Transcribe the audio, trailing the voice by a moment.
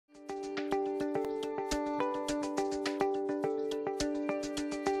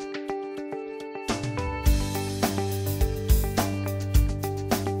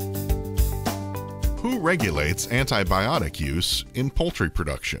regulates antibiotic use in poultry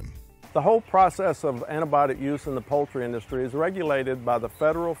production? The whole process of antibiotic use in the poultry industry is regulated by the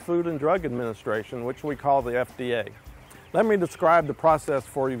Federal Food and Drug Administration, which we call the FDA. Let me describe the process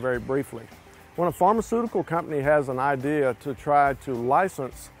for you very briefly. When a pharmaceutical company has an idea to try to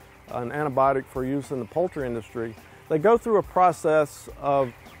license an antibiotic for use in the poultry industry, they go through a process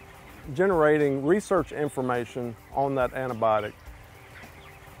of generating research information on that antibiotic.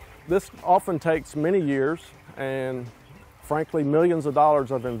 This often takes many years and frankly millions of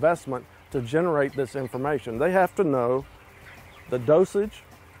dollars of investment to generate this information. They have to know the dosage,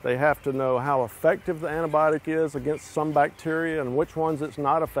 they have to know how effective the antibiotic is against some bacteria and which ones it's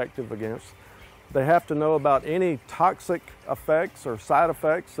not effective against. They have to know about any toxic effects or side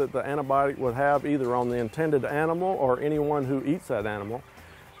effects that the antibiotic would have either on the intended animal or anyone who eats that animal.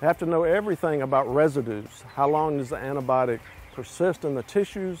 They have to know everything about residues. How long does the antibiotic persist in the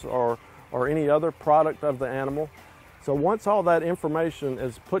tissues or any other product of the animal? So once all that information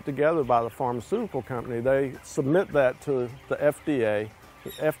is put together by the pharmaceutical company, they submit that to the FDA.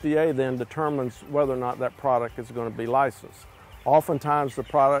 The FDA then determines whether or not that product is going to be licensed. Oftentimes the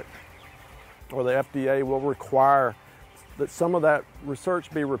product or the FDA will require that some of that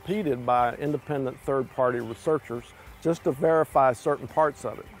research be repeated by independent third-party researchers just to verify certain parts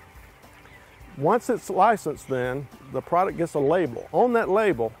of it. Once it's licensed then, the product gets a label. On that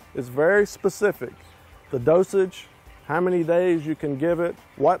label is very specific. The dosage, how many days you can give it,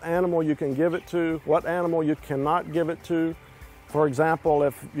 what animal you can give it to, what animal you cannot give it to. For example,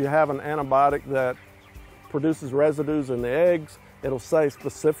 if you have an antibiotic that produces residues in the eggs, it'll say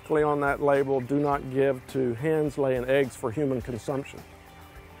specifically on that label, do not give to hens laying eggs for human consumption.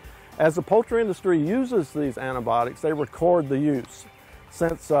 As the poultry industry uses these antibiotics, they record the use.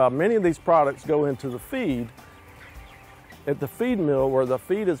 Since many of these products go into the feed, at the feed mill where the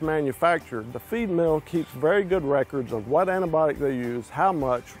feed is manufactured, the feed mill keeps very good records of what antibiotic they use, how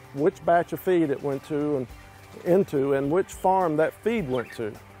much, which batch of feed it went to and which farm that feed went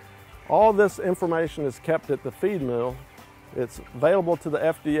to. All this information is kept at the feed mill. It's available to the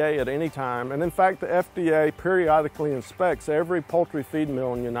FDA at any time, and in fact the FDA periodically inspects every poultry feed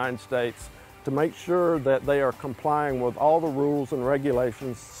mill in the United States to make sure that they are complying with all the rules and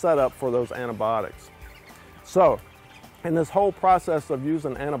regulations set up for those antibiotics. So, in this whole process of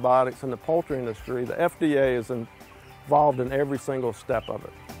using antibiotics in the poultry industry, the FDA is involved in every single step of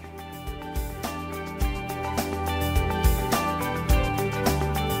it.